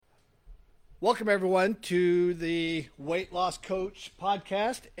Welcome, everyone, to the Weight Loss Coach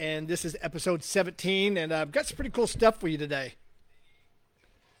podcast, and this is episode 17, and I've got some pretty cool stuff for you today.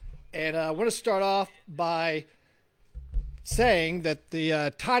 And I want to start off by saying that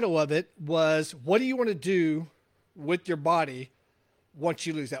the title of it was, what do you want to do with your body once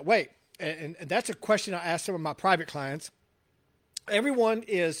you lose that weight? And that's a question I ask some of my private clients. Everyone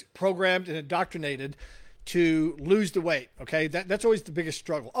is programmed and indoctrinated to lose the weight, okay? That's always the biggest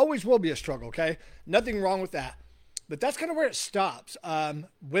struggle. Always will be a struggle, okay? Nothing wrong with that. But that's kind of where it stops.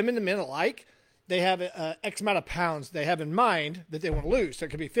 Women and men alike, they have X amount of pounds they have in mind that they want to lose. So it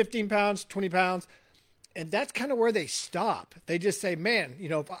could be 15 pounds, 20 pounds, and that's kind of where they stop. They just say, man, you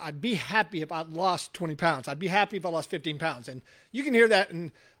know, I'd be happy if I lost 20 pounds. I'd be happy if I lost 15 pounds. And you can hear that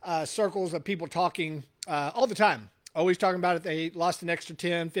in circles of people talking all the time. Always talking about it. They lost an extra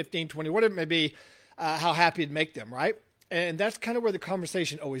 10, 15, 20, whatever it may be. How happy it'd make them, right? And that's kind of where the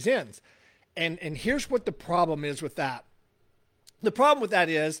conversation always ends. And here's what the problem is with that. The problem with that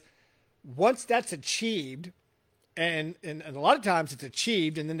is once that's achieved, and a lot of times it's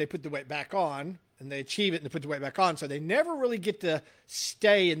achieved and then they put the weight back on, and they achieve it and they put the weight back on. So they never really get to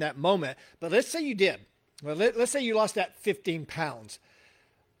stay in that moment. But let's say you did. Well, let's say you lost that 15 pounds.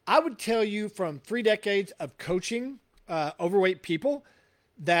 I would tell you from 3 decades of coaching overweight people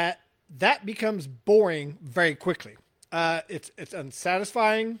that becomes boring very quickly. It's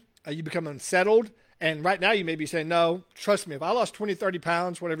unsatisfying. You become unsettled. And right now you may be saying, no, trust me, if I lost 20, 30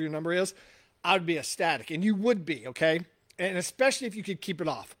 pounds, whatever your number is, I would be ecstatic. And you would be, okay? And especially if you could keep it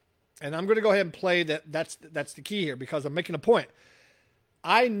off. And I'm going to go ahead and play that's the key here because I'm making a point.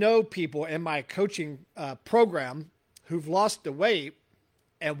 I know people in my coaching program who've lost the weight,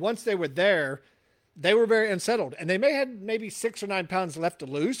 and once they were there, they were very unsettled, and they may have maybe 6 or 9 pounds left to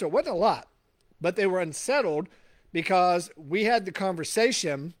lose. So it wasn't a lot, but they were unsettled because we had the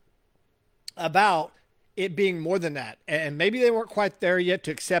conversation about it being more than that. And maybe they weren't quite there yet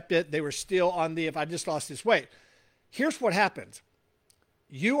to accept it. They were still on if I just lost this weight. Here's what happens.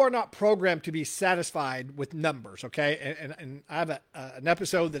 You are not programmed to be satisfied with numbers. Okay. And I have an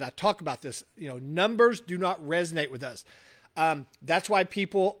episode that I talk about this, numbers do not resonate with us. That's why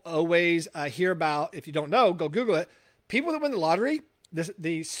people always hear about, if you don't know, go Google it. People that win the lottery,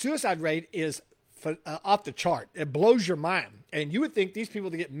 the suicide rate is off the chart. It blows your mind. And you would think these people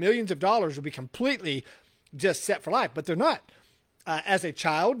that get millions of dollars will be completely just set for life, but they're not. As a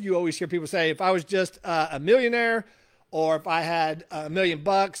child, you always hear people say, if I was just a millionaire, or if I had $1 million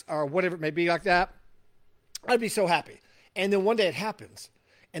or whatever it may be like that, I'd be so happy. And then one day it happens.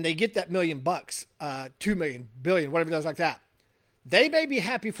 And they get that $1 million, 2 million, billion, whatever it does like that. They may be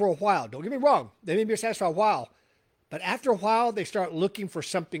happy for a while. Don't get me wrong. They may be satisfied a while. But after a while, they start looking for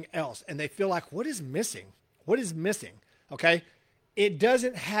something else. And they feel like, what is missing? What is missing? Okay? It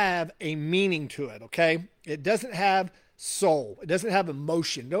doesn't have a meaning to it, okay? It doesn't have soul. It doesn't have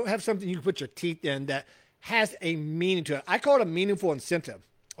emotion. Don't have something you can put your teeth in that has a meaning to it. I call it a meaningful incentive,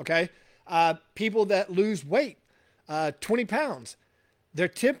 okay? People that lose weight, 20 pounds, they're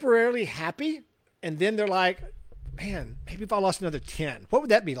temporarily happy, and then they're like, man, maybe if I lost another 10, what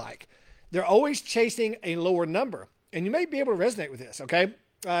would that be like? They're always chasing a lower number, and you may be able to resonate with this, okay?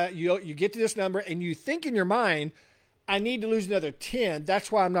 You get to this number, and you think in your mind, I need to lose another 10.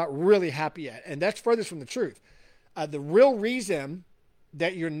 That's why I'm not really happy yet, and that's furthest from the truth. The real reason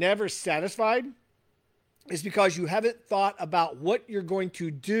that you're never satisfied is because you haven't thought about what you're going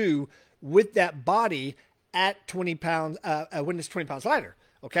to do with that body at 20 pounds, when it's 20 pounds lighter,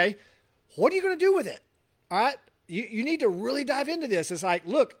 okay? What are you going to do with it? All right? You need to really dive into this. It's like,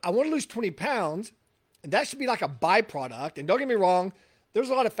 look, I want to lose 20 pounds, and that should be like a byproduct. And don't get me wrong, there's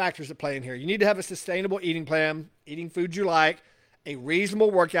a lot of factors that play in here. You need to have a sustainable eating plan, eating foods you like, a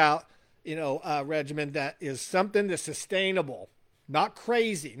reasonable workout, regimen that is something that's sustainable, not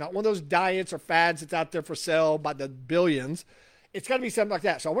crazy, not one of those diets or fads that's out there for sale by the billions. It's got to be something like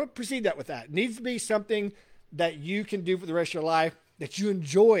that. So I want to proceed that with that. It needs to be something that you can do for the rest of your life that you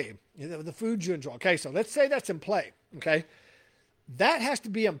enjoy, the food you enjoy. Okay, so let's say that's in play, okay? That has to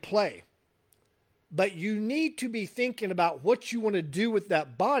be in play. But you need to be thinking about what you want to do with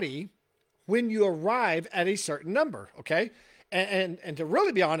that body when you arrive at a certain number, okay? And to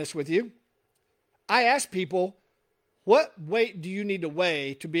really be honest with you, I ask people, what weight do you need to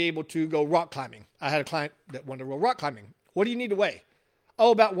weigh to be able to go rock climbing? I had a client that wanted to go rock climbing. What do you need to weigh?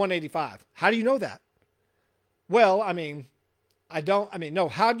 Oh, about 185. How do you know that? Well, no.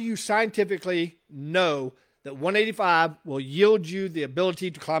 How do you scientifically know that 185 will yield you the ability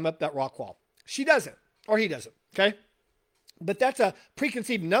to climb up that rock wall? She doesn't, or he doesn't, okay? But that's a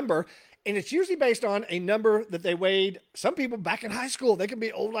preconceived number, And it's usually based on a number that they weighed. Some people back in high school, they can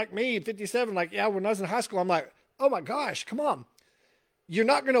be old like me, 57. Like, yeah, when I was in high school, I'm like, oh my gosh, come on. You're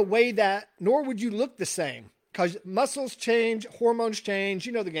not going to weigh that, nor would you look the same, because muscles change, hormones change.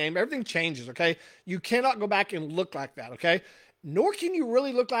 You know the game. Everything changes, okay? You cannot go back and look like that, okay? Nor can you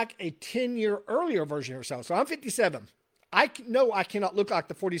really look like a 10-year earlier version of yourself. So I'm 57. I know I cannot look like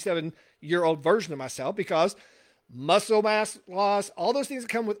the 47-year-old version of myself because muscle mass loss, all those things that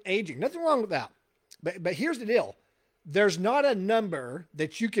come with aging. Nothing wrong with that. But here's the deal. There's not a number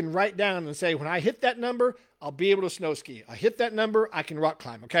that you can write down and say, when I hit that number, I'll be able to snow ski. I hit that number, I can rock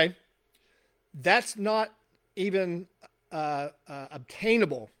climb, okay? That's not even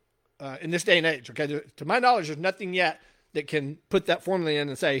obtainable in this day and age, okay? To my knowledge, there's nothing yet that can put that formula in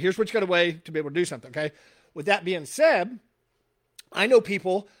and say, here's what you got to weigh to be able to do something, okay? With that being said, I know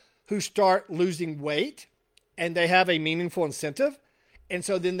people who start losing weight and they have a meaningful incentive. And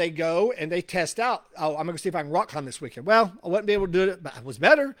so then they go and they test out, oh, I'm going to see if I can rock climb this weekend. Well, I wouldn't be able to do it, but it was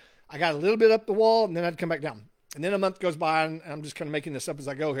better. I got a little bit up the wall and then I'd come back down. And then a month goes by and I'm just kind of making this up as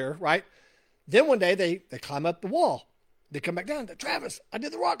I go here, right? Then one day they climb up the wall. They come back down. Travis, I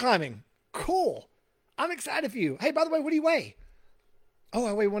did the rock climbing. Cool. I'm excited for you. Hey, by the way, what do you weigh? Oh,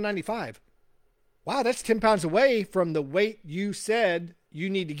 I weigh 195. Wow, that's 10 pounds away from the weight you said you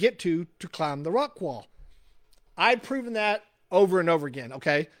need to get to climb the rock wall. I've proven that over and over again,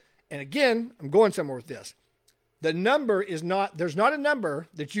 okay? And again, I'm going somewhere with this. The number is not, there's not a number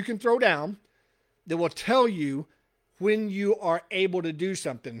that you can throw down that will tell you when you are able to do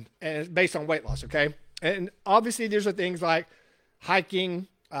something and it's based on weight loss, okay? And obviously there's things like hiking.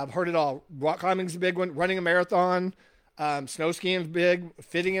 I've heard it all. Rock climbing is a big one. Running a marathon, snow skiing is big.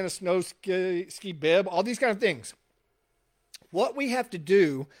 Fitting in a snow ski bib, all these kind of things. What we have to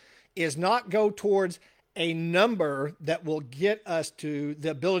do is not go towards a number that will get us to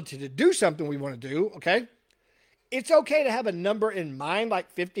the ability to do something we want to do, okay? It's okay to have a number in mind, like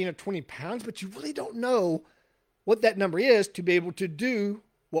 15 or 20 pounds, but you really don't know what that number is to be able to do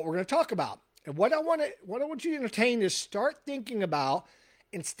what we're going to talk about. And what I want you to entertain is start thinking about,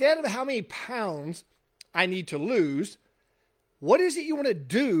 instead of how many pounds I need to lose, what is it you want to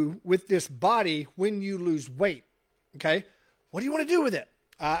do with this body when you lose weight? Okay? What do you want to do with it?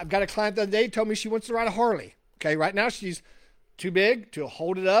 I've got a client the other day told me she wants to ride a Harley. Okay, right now she's too big to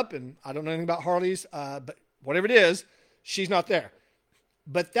hold it up, and I don't know anything about Harleys, but whatever it is, she's not there.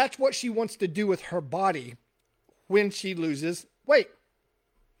 But that's what she wants to do with her body when she loses weight.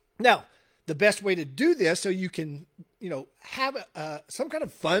 Now, the best way to do this so you can, have some kind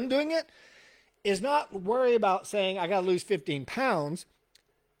of fun doing it is not worry about saying, I got to lose 15 pounds.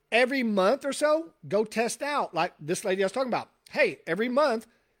 Every month or so, go test out. Like this lady I was talking about. Hey, every month,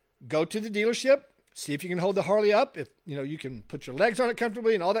 go to the dealership, see if you can hold the Harley up, if you can put your legs on it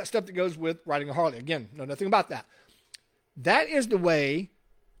comfortably and all that stuff that goes with riding a Harley. Again, know nothing about that. That is the way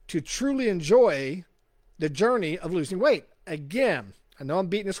to truly enjoy the journey of losing weight. Again, I know I'm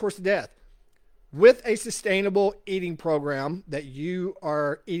beating this horse to death. With a sustainable eating program that you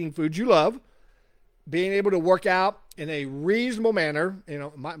are eating foods you love, being able to work out in a reasonable manner.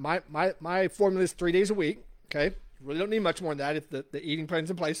 My formula is 3 days a week. Okay. Really don't need much more than that if the eating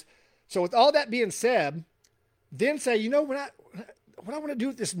plan's in place. So with all that being said, then say, what I want to do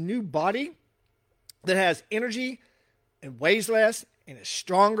with this new body that has energy and weighs less and is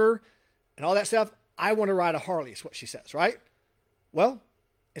stronger and all that stuff, I want to ride a Harley is what she says, right? Well,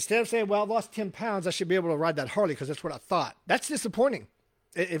 instead of saying, well, I've lost 10 pounds, I should be able to ride that Harley because that's what I thought. That's disappointing.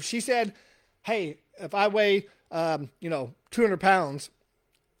 If she said, hey, if I weigh, 200 pounds,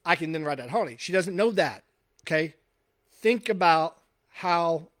 I can then ride that Harley. She doesn't know that, okay? Think about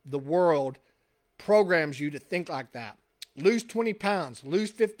how the world programs you to think like that. Lose 20 pounds, lose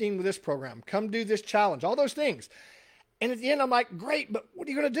 15 with this program, come do this challenge, all those things. And at the end, I'm like, great, but what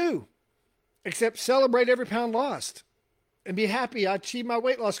are you going to do? Except celebrate every pound lost and be happy I achieved my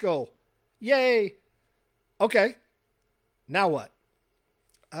weight loss goal. Yay. Okay. Now what?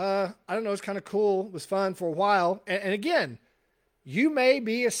 I don't know. It's kind of cool. It was fun for a while. And again, you may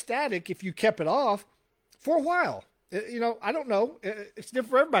be ecstatic if you kept it off for a while. I don't know. It's different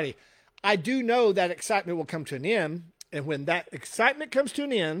for everybody. I do know that excitement will come to an end. And when that excitement comes to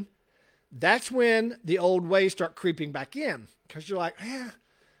an end, that's when the old ways start creeping back in. Because you're like,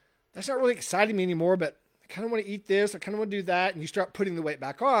 that's not really exciting me anymore, but I kind of want to eat this. I kind of want to do that. And you start putting the weight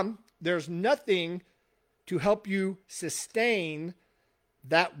back on. There's nothing to help you sustain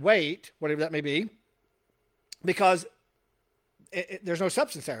that weight, whatever that may be, because there's no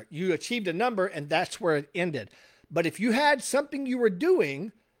substance there. You achieved a number and that's where it ended. But if you had something you were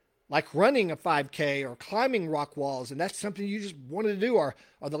doing like running a 5K or climbing rock walls, and that's something you just wanted to do, or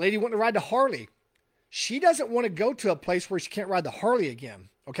the lady wanting to ride the Harley. She doesn't want to go to a place where she can't ride the Harley again,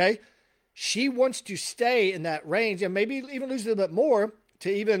 okay? She wants to stay in that range and maybe even lose a little bit more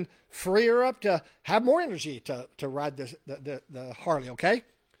to even free her up to have more energy to ride the Harley, okay?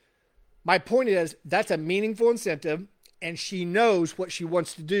 My point is that's a meaningful incentive, and she knows what she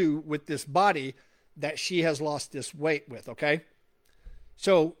wants to do with this body that she has lost this weight with, okay?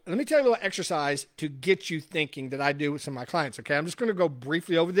 So let me tell you a little exercise to get you thinking that I do with some of my clients, okay? I'm just going to go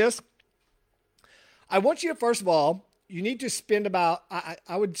briefly over this. I want you to, first of all, you need to spend about,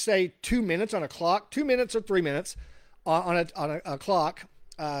 I would say 2 minutes on a clock, 2 minutes or 3 minutes on a clock,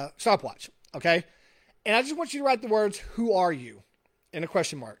 stopwatch, okay? And I just want you to write the words, who are you, in a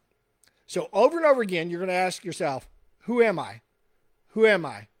question mark. So over and over again, you're going to ask yourself, who am I? Who am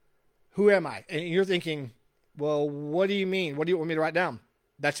I? Who am I? And you're thinking, well, what do you mean? What do you want me to write down?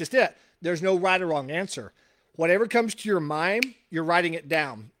 That's just it. There's no right or wrong answer. Whatever comes to your mind, you're writing it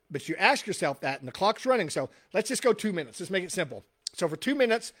down. But you ask yourself that, and the clock's running. So let's just go 2 minutes. Let's make it simple. So for 2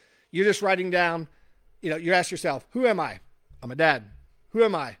 minutes, you're just writing down, you ask yourself, who am I? I'm a dad. Who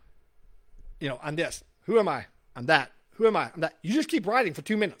am I? I'm this. Who am I? I'm that. Who am I? I'm that. You just keep writing for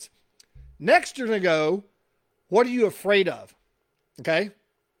 2 minutes. Next, you're going to go, what are you afraid of? Okay?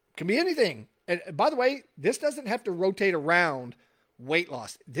 Can be anything. And by the way, this doesn't have to rotate around weight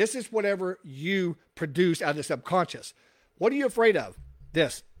loss. This is whatever you produce out of the subconscious. What are you afraid of?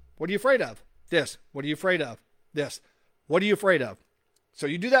 This. What are you afraid of? This. What are you afraid of? This. What are you afraid of? So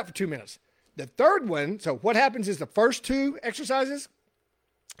you do that for 2 minutes. The third one, so what happens is the first two exercises,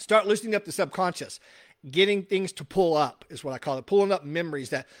 start loosening up the subconscious. Getting things to pull up is what I call it. Pulling up memories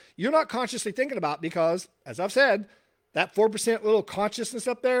that you're not consciously thinking about because, as I've said, that 4% little consciousness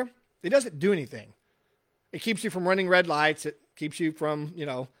up there, it doesn't do anything. It keeps you from running red lights. It keeps you from,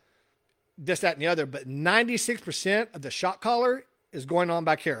 this, that, and the other. But 96% of the shot caller is going on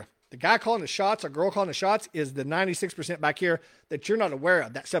back here. The guy calling the shots or girl calling the shots is the 96% back here that you're not aware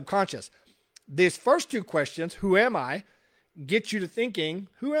of, that subconscious. These first two questions, who am I, get you to thinking,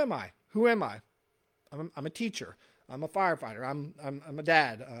 who am I? Who am I? I'm a teacher. I'm a firefighter. I'm a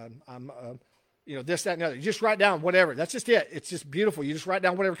dad. This, that, and the other. You just write down whatever. That's just it. It's just beautiful. You just write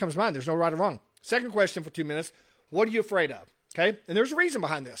down whatever comes to mind. There's no right or wrong. Second question for 2 minutes. What are you afraid of? Okay. And there's a reason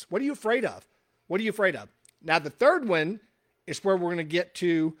behind this. What are you afraid of? What are you afraid of? Now, the third one is where we're going to get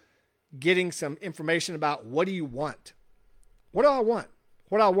to getting some information about what do you want? What do I want?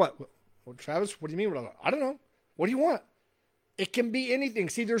 What do I want? Well, Travis, what do you mean? What do I want? I don't know. What do you want? It can be anything.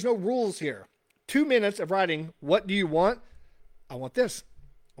 See, there's no rules here. 2 minutes of writing, what do you want? I want this.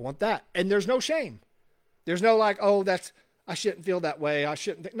 I want that. And there's no shame. There's no like, I shouldn't feel that way. I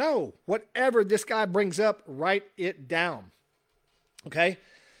shouldn't think. No, whatever this guy brings up, write it down. Okay.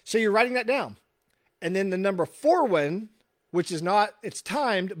 So you're writing that down. And then the number 4 one, which is not, it's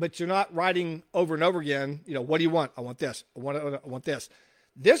timed, but you're not writing over and over again. What do you want? I want this. I want this.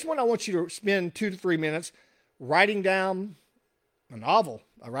 This one, I want you to spend 2 to 3 minutes writing down a novel,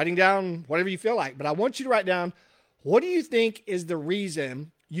 writing down whatever you feel like. But I want you to write down, what do you think is the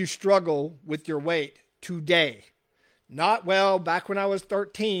reason you struggle with your weight today? Not, back when I was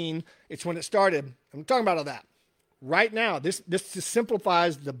 13, it's when it started. I'm talking about all that. Right now, this just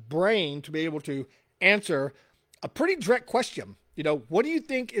simplifies the brain to be able to answer a pretty direct question. What do you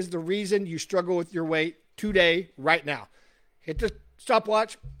think is the reason you struggle with your weight today, right now? Hit the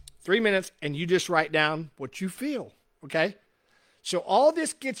stopwatch, 3 minutes, and you just write down what you feel, okay? So all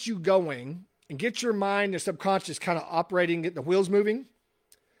this gets you going and gets your mind and subconscious kind of operating, get the wheels moving.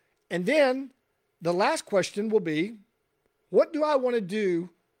 And then the last question will be, what do I want to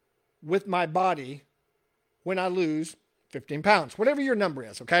do with my body when I lose 15 pounds? Whatever your number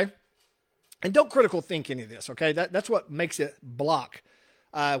is, okay? And don't critical think any of this, okay? That's what makes it block.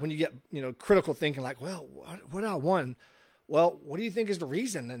 When you get, critical thinking like, what do I want? Well, what do you think is the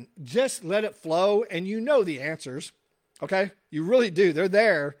reason? And just let it flow, and the answers. Okay? You really do. They're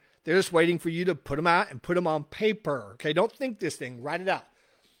there. They're just waiting for you to put them out and put them on paper. Okay? Don't think this thing. Write it out.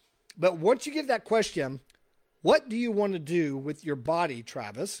 But once you get that question, what do you want to do with your body,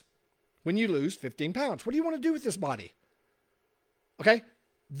 Travis, when you lose 15 pounds? What do you want to do with this body? Okay?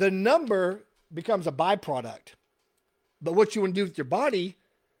 The number becomes a byproduct. But what you want to do with your body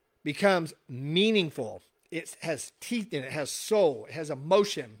becomes meaningful. It has teeth in it. It has soul. It has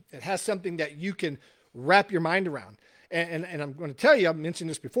emotion. It has something that you can wrap your mind around. And I'm going to tell you, I've mentioned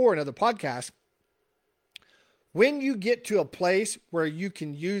this before in other podcasts, when you get to a place where you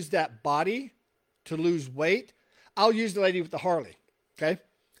can use that body to lose weight, I'll use the lady with the Harley, okay?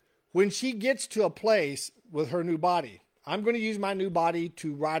 When she gets to a place with her new body, I'm going to use my new body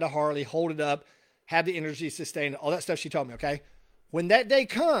to ride a Harley, hold it up, have the energy, sustain it, all that stuff she told me, okay? When that day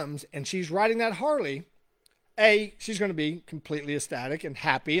comes and she's riding that Harley, she's going to be completely ecstatic and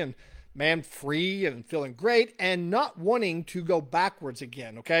happy and, man, free and feeling great and not wanting to go backwards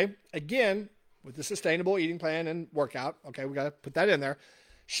again, okay? Again, with the sustainable eating plan and workout, okay, we got to put that in there.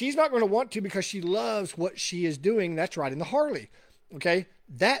 She's not going to want to because she loves what she is doing. That's riding the Harley, okay?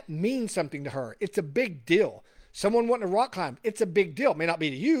 That means something to her. It's a big deal. Someone wanting to rock climb, it's a big deal. It may not be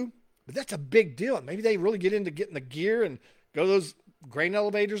to you, but that's a big deal. Maybe they really get into getting the gear and go to those grain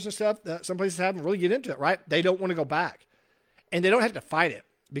elevators and stuff that some places have and really get into it, right? They don't want to go back. And they don't have to fight it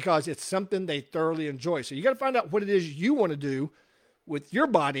because it's something they thoroughly enjoy. So you got to find out what it is you want to do with your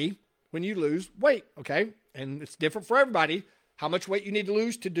body when you lose weight, okay? And it's different for everybody, how much weight you need to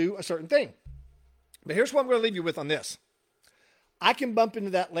lose to do a certain thing. But here's what I'm going to leave you with on this. I can bump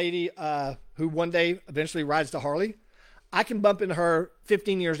into that lady who one day eventually rides the Harley. I can bump into her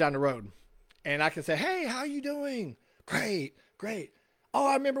 15 years down the road. And I can say, hey, how you doing? Great. Oh,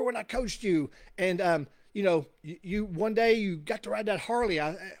 I remember when I coached you. And, you one day you got to ride that Harley.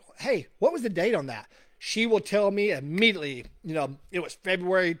 Hey, what was the date on that? She will tell me immediately, it was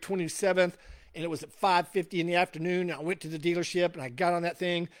February 27th. And it was at 5:50 in the afternoon. And I went to the dealership and I got on that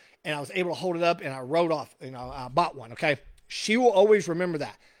thing. And I was able to hold it up and I rode off. I bought one, okay? She will always remember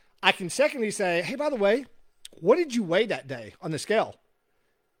that. I can secondly say, hey, by the way, what did you weigh that day on the scale?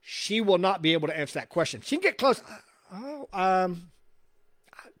 She will not be able to answer that question. She can get close.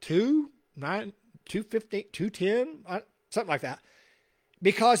 209, 215, 210, something like that.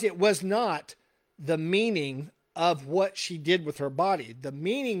 Because it was not the meaning of what she did with her body. The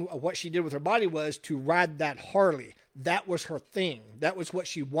meaning of what she did with her body was to ride that Harley. That was her thing. That was what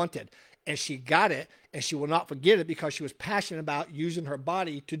she wanted. And she got it, and she will not forget it because she was passionate about using her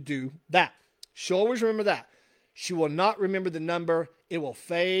body to do that. She'll always remember that. She will not remember the number. It will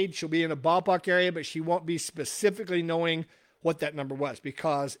fade. She'll be in a ballpark area, but she won't be specifically knowing what that number was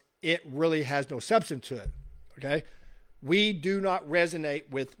because it really has no substance to it, okay? We do not resonate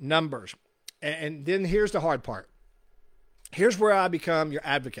with numbers. And then here's the hard part. Here's where I become your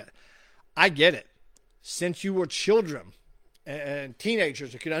advocate. I get it. Since you were children and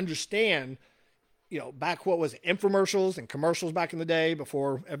teenagers that could understand, back what was it, infomercials and commercials back in the day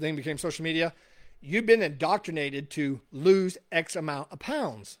before everything became social media, you've been indoctrinated to lose X amount of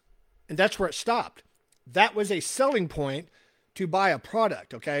pounds. And that's where it stopped. That was a selling point to buy a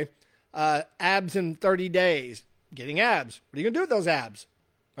product, okay? Abs in 30 days, getting abs. What are you going to do with those abs?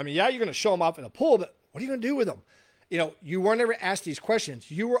 I mean, yeah, you're going to show them off in a pool, but what are you going to do with them? You weren't ever asked these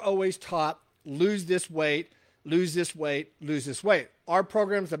questions. You were always taught, lose this weight, lose this weight, lose this weight. Our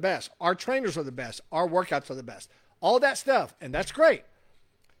program's the best. Our trainers are the best. Our workouts are the best. All that stuff, and that's great.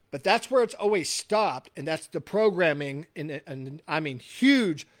 But that's where it's always stopped, and that's the programming, and I mean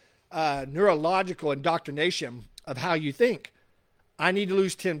huge neurological indoctrination of how you think. I need to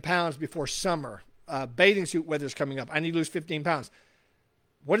lose 10 pounds before summer. Bathing suit weather's coming up. I need to lose 15 pounds.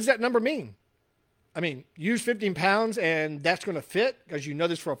 What does that number mean? I mean, use 15 pounds and that's going to fit because you know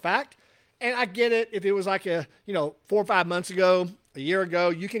this for a fact. And I get it. If it was like 4 or 5 months ago, a year ago,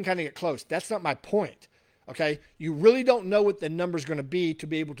 you can kind of get close. That's not my point. Okay. You really don't know what the number is going to be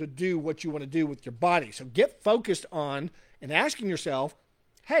able to do what you want to do with your body. So get focused on and asking yourself,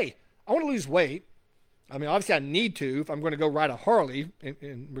 hey, I want to lose weight. I mean, obviously I need to if I'm going to go ride a Harley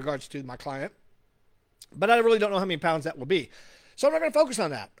in regards to my client, but I really don't know how many pounds that will be. So I'm not going to focus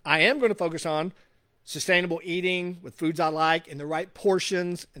on that. I am going to focus on sustainable eating with foods I like in the right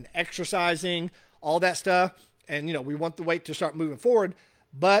portions and exercising, all that stuff. And, we want the weight to start moving forward,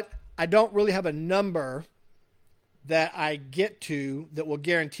 but I don't really have a number that I get to that will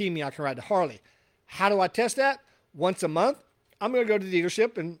guarantee me I can ride the Harley. How do I test that? Once a month, I'm going to go to the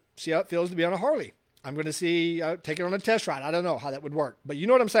dealership and see how it feels to be on a Harley. I'm going to take it on a test ride. I don't know how that would work, but you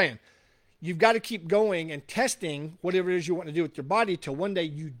know what I'm saying? You've got to keep going and testing whatever it is you want to do with your body till one day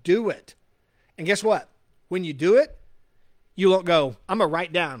you do it. And guess what? When you do it, you won't go, I'm going to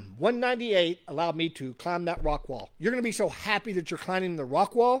write down 198 allowed me to climb that rock wall. You're going to be so happy that you're climbing the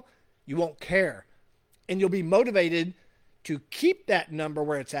rock wall, you won't care. And you'll be motivated to keep that number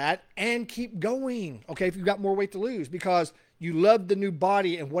where it's at and keep going, okay, if you've got more weight to lose, because you love the new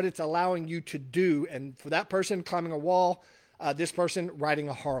body and what it's allowing you to do. And for that person climbing a wall, this person riding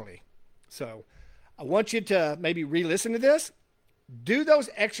a Harley. So I want you to maybe re-listen to this. Do those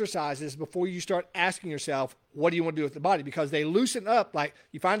exercises before you start asking yourself, what do you want to do with the body? Because they loosen up, like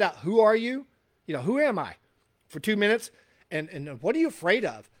you find out, who are you? Who am I for 2 minutes? And what are you afraid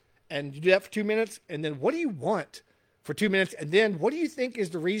of? And you do that for 2 minutes. And then what do you want? for 2 minutes. And then what do you think is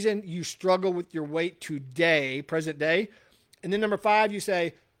the reason you struggle with your weight today, present day? And then number 5, you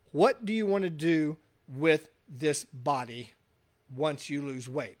say, what do you want to do with this body once you lose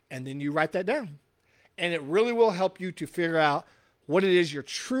weight? And then you write that down. And it really will help you to figure out what it is you're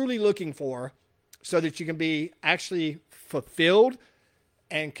truly looking for so that you can be actually fulfilled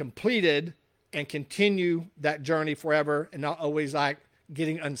and completed and continue that journey forever and not always like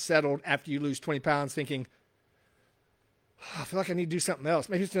getting unsettled after you lose 20 pounds thinking, I feel like I need to do something else.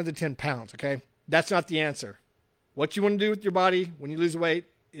 Maybe it's another 10 pounds, okay? That's not the answer. What you want to do with your body when you lose weight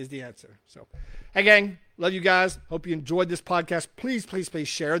is the answer. So, hey, gang, love you guys. Hope you enjoyed this podcast. Please, please, please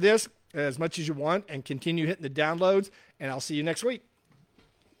share this as much as you want and continue hitting the downloads, and I'll see you next week.